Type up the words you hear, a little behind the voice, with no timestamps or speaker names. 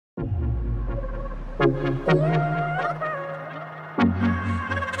Hello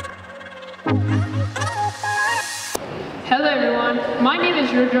everyone, my name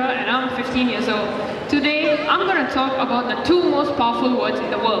is Rudra and I'm 15 years old. Today, I'm going to talk about the two most powerful words in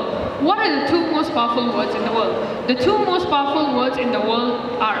the world. What are the two most powerful words in the world? The two most powerful words in the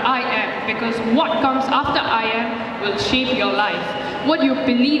world are I am, because what comes after I am will shape your life. What you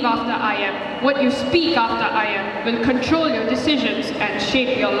believe after I am, what you speak after I am, will control your decisions and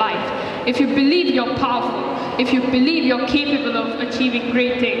shape your life. If you believe you're powerful, if you believe you're capable of achieving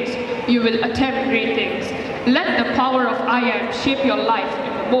great things, you will attempt great things. Let the power of I am shape your life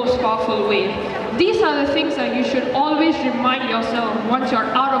in the most powerful way. These are the things that you should always remind yourself once you're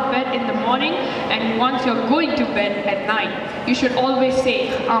out of bed in the morning and once you're going to bed at night. You should always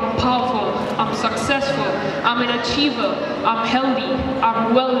say, I'm powerful, I'm successful, I'm an achiever, I'm healthy,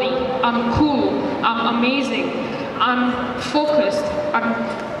 I'm wealthy, I'm cool, I'm amazing, I'm focused,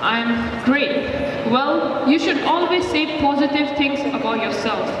 I'm great. Well, you should always say positive things about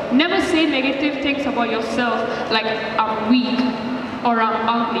yourself. Never say negative things about yourself like I'm weak or I'm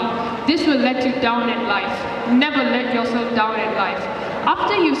ugly. This will let you down in life. Never let yourself down in life.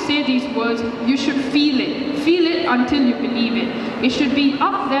 After you say these words, you should feel it. Feel it until you believe it. It should be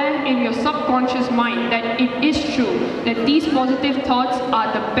up there in your subconscious mind that it is true, that these positive thoughts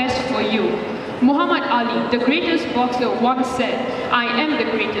are the best for you. Muhammad Ali, the greatest boxer, once said, I am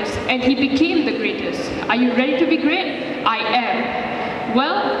the greatest, and he became the greatest. Are you ready to be great? I am.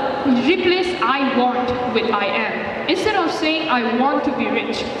 Well, replace I want with I am. Instead of saying I want to be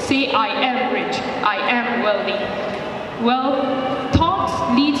rich, say I am rich, I am wealthy. Well,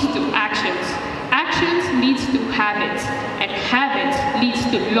 thoughts leads to actions. Actions leads to habits, and habits leads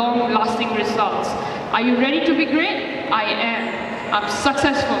to long-lasting results. Are you ready to be great? I am. I'm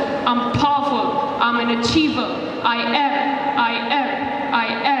successful, I'm powerful, I'm an achiever, I am, I am, I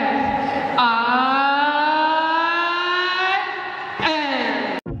am,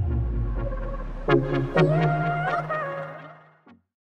 I am.